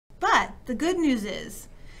But the good news is,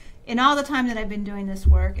 in all the time that I've been doing this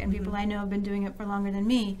work, and people I know have been doing it for longer than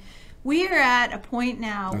me, we are at a point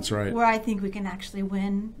now where I think we can actually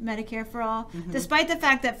win Medicare for all, despite the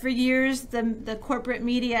fact that for years the corporate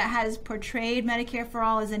media has portrayed Medicare for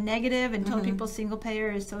all as a negative and told people single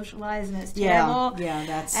payer is socialized and it's terrible,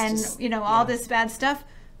 all this bad stuff.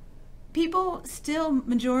 People still,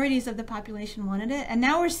 majorities of the population wanted it, and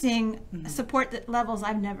now we're seeing support levels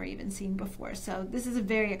I've never even seen before. So this is a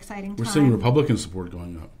very exciting time. We're seeing Republican support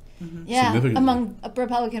going up. Yeah, among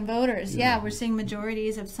Republican voters. Yeah, we're seeing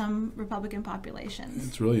majorities of some Republican populations.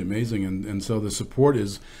 It's really amazing. And so the support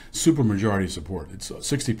is super majority support. It's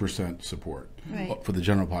 60% support for the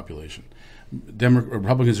general population.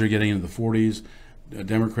 Republicans are getting into the 40s.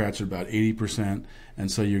 Democrats are about 80%.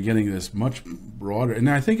 And so you're getting this much broader. And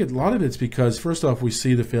I think a lot of it's because, first off, we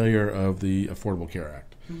see the failure of the Affordable Care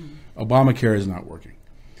Act. Obamacare is not working.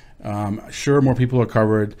 Sure, more people are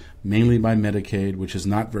covered, mainly by Medicaid, which is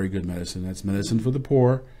not very good medicine. That's medicine for the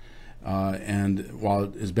poor. And while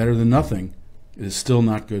it is better than nothing, it is still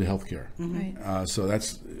not good health care. So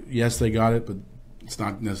that's, yes, they got it, but it's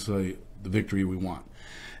not necessarily the victory we want.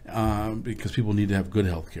 Because people need to have good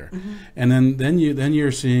health care. And then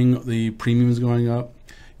you're seeing the premiums going up.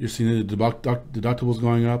 You're seeing the deductibles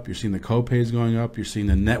going up. You're seeing the co-pays going up. You're seeing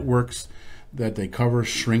the networks that they cover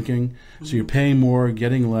shrinking. So you're paying more,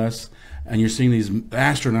 getting less, and you're seeing these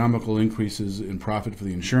astronomical increases in profit for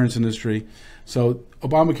the insurance industry. So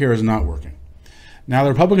Obamacare is not working. Now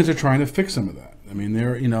the Republicans are trying to fix some of that. I mean,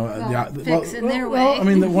 they're fix in their way. I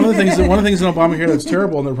mean, one of the things in Obamacare that's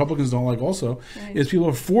terrible, and the Republicans don't like also, is people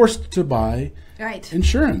are forced to buy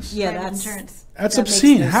insurance. Yeah, that's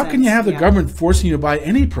obscene. How can you have the government forcing you to buy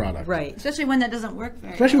any product? Right. Especially when that doesn't work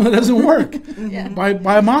very Especially when it doesn't work.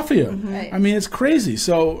 By a mafia. Right. I mean, it's crazy.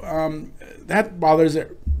 So that bothers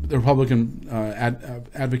the Republican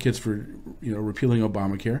advocates for repealing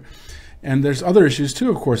Obamacare. And there's other issues too,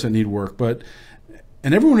 of course, that need work.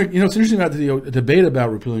 And everyone, it's interesting about the debate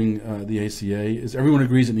about repealing the ACA is everyone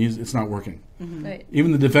agrees it's not working. Right.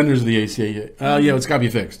 Even the defenders of the ACA, it's got to be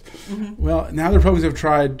fixed. Well, now the Republicans have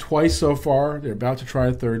tried twice so far. They're about to try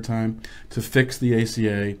a third time to fix the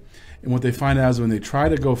ACA. And what they find out is when they try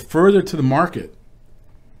to go further to the market,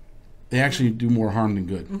 they actually do more harm than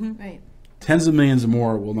good. Right. Tens of millions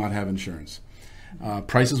more will not have insurance.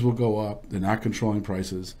 Prices will go up. They're not controlling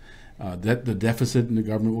prices. The deficit in the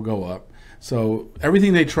government will go up. So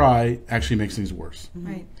everything they try actually makes things worse.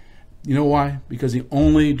 Right. You know why? Because the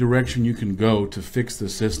only direction you can go to fix the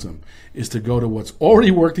system is to go to what's already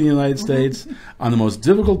worked in the United States on the most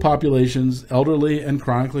difficult populations, elderly and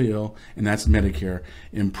chronically ill, and that's Medicare.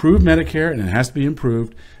 Improve Medicare, and it has to be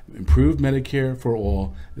improved. Improve Medicare for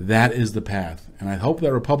all. That is the path. And I hope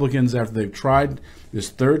that Republicans, after they've tried this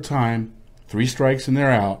third time, 3 strikes and they're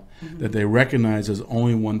out, that they recognize there's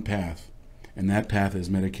only one path, and that path is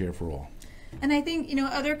Medicare for all. And I think,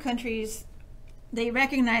 other countries, they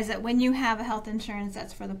recognize that when you have a health insurance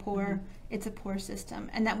that's for the poor, it's a poor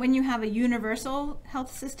system. And that when you have a universal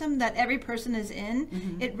health system that every person is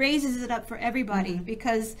in, it raises it up for everybody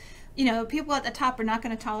because, people at the top are not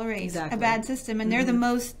going to tolerate a bad system. And they're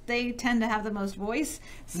they tend to have the most voice.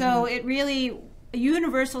 So a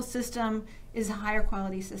universal system is a higher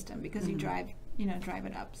quality system because you drive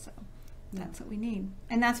it up. So that's what we need,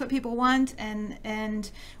 and that's what people want. And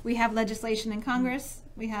we have legislation in Congress.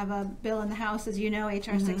 We have a bill in the House, as you know,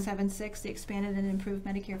 H.R. 676, the Expanded and Improved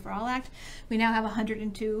Medicare for All Act. We now have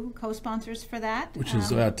 102 co-sponsors for that. Which is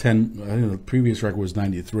 10, I think the previous record was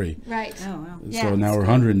 93. Right. Oh, wow. So now we're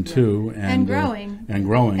 102. And growing. And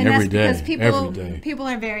growing and every day. Because people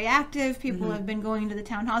are very active. People have been going to the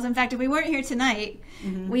town halls. In fact, if we weren't here tonight,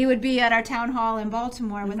 we would be at our town hall in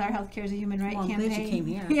Baltimore with our Healthcare is a Human Right campaign. I'm glad you came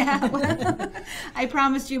here. Yeah. Well, I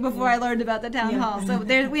promised you before I learned about the town hall. So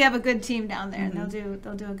we have a good team down there, and they'll do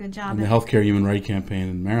a good job. And the Healthcare Human Right campaign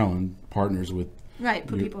in Maryland partners with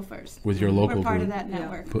put people first. With your local We're part group. of that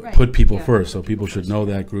network. Put people first. So people should know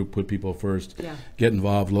that group, put people first. Yeah. Get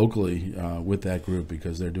involved locally with that group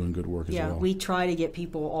because they're doing good work as well. Yeah, we try to get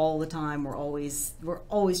people all the time. We're always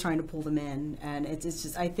trying to pull them in, and it's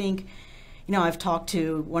just, I think, I've talked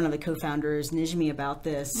to one of the co-founders, Nijmi, about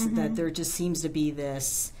this, that there just seems to be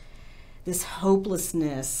this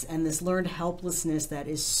hopelessness and this learned helplessness that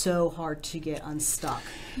is so hard to get unstuck.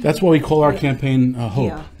 That's why we call our campaign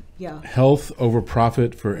HOPE. Yeah. Health over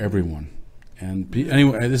profit for everyone. And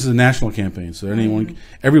anyway, this is a national campaign, so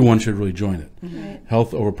everyone should really join it. Right.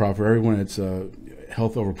 Health over profit for everyone. It's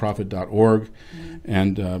healthoverprofit.org.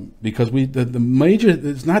 And because we know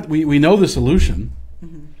the solution.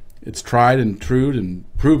 It's tried and true and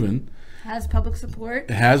proven. Has public support.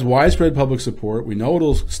 It has widespread public support. We know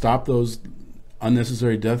it'll stop those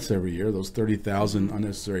unnecessary deaths every year, those 30,000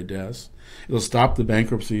 unnecessary deaths. It'll stop the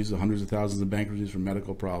bankruptcies, the hundreds of thousands of bankruptcies from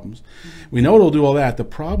medical problems. We know it'll do all that. The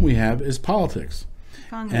problem we have is politics.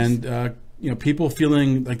 Congress. And people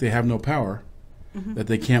feeling like they have no power, that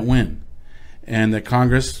they can't win, and that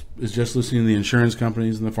Congress is just listening to the insurance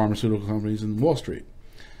companies and the pharmaceutical companies and Wall Street.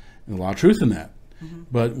 And a lot of truth in that.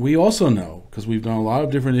 But we also know, because we've done a lot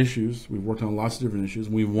of different issues, we've worked on lots of different issues,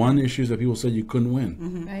 and we've won issues that people said you couldn't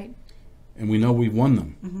win. Right. And we know we've won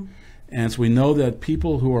them. And so we know that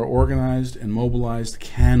people who are organized and mobilized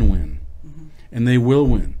can win. And they will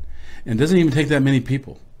win. And it doesn't even take that many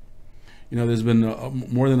people. There's been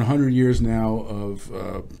more than 100 years now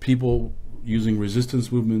of people using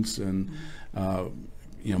resistance movements and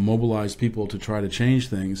mobilized people to try to change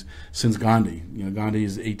things since Gandhi. Gandhi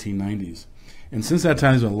is the 1890s. And since that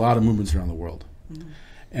time, there's been a lot of movements around the world.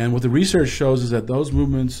 And what the research shows is that those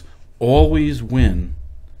movements always win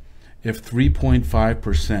if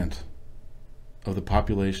 3.5% of the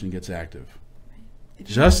population gets active.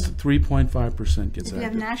 Just 3.5% gets active. If you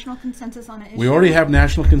have national consensus on an issue. We already have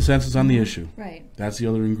national consensus on the issue. Right. That's the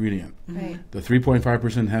other ingredient. Right. The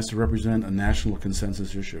 3.5% has to represent a national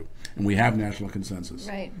consensus issue. And we have national consensus.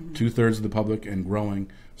 Right. 2/3 of the public and growing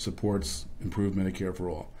supports improved Medicare for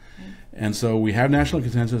all. And so we have national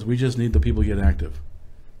consensus. We just need the people to get active.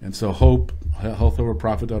 And so H.O.P.E,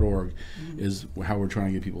 healthoverprofit.org, is how we're trying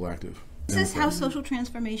to get people active. This is how social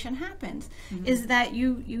transformation happens, is that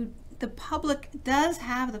the public does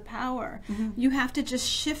have the power. You have to just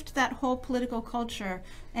shift that whole political culture.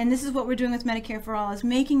 And this is what we're doing with Medicare for All, is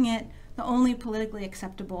making it the only politically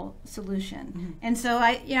acceptable solution. And so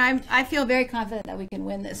I feel very confident that we can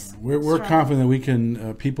win this. We're confident that we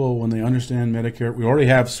can, people, when they understand Medicare, we already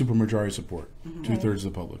have supermajority support, 2/3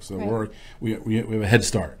 of the public. So we have a head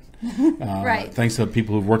start. Right. Thanks to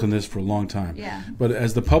people who've worked on this for a long time. Yeah. But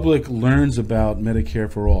as the public learns about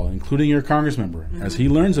Medicare for all, including your Congress member, as he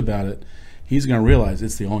learns about it, he's going to realize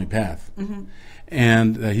it's the only path.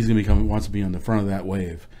 And he's going to wants to be on the front of that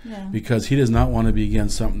wave, because he does not want to be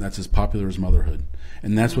against something that's as popular as motherhood.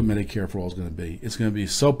 And that's what Medicare for all is going to be. It's going to be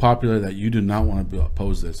so popular that you do not want to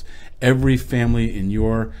oppose this. Every family in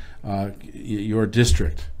your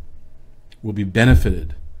district will be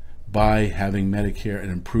benefited by having Medicare, an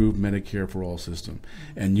improved Medicare for all system.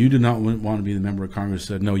 And you do not want to be the member of Congress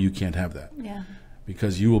who said, no, you can't have that. Yeah.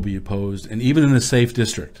 Because you will be opposed. And even in a safe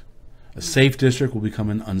district will become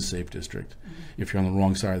an unsafe district if you're on the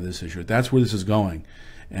wrong side of this issue. That's where this is going.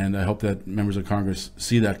 And I hope that members of Congress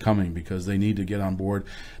see that coming, because they need to get on board.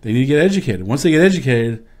 They need to get educated. Once they get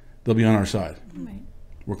educated, they'll be on our side. Right.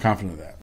 We're confident of that.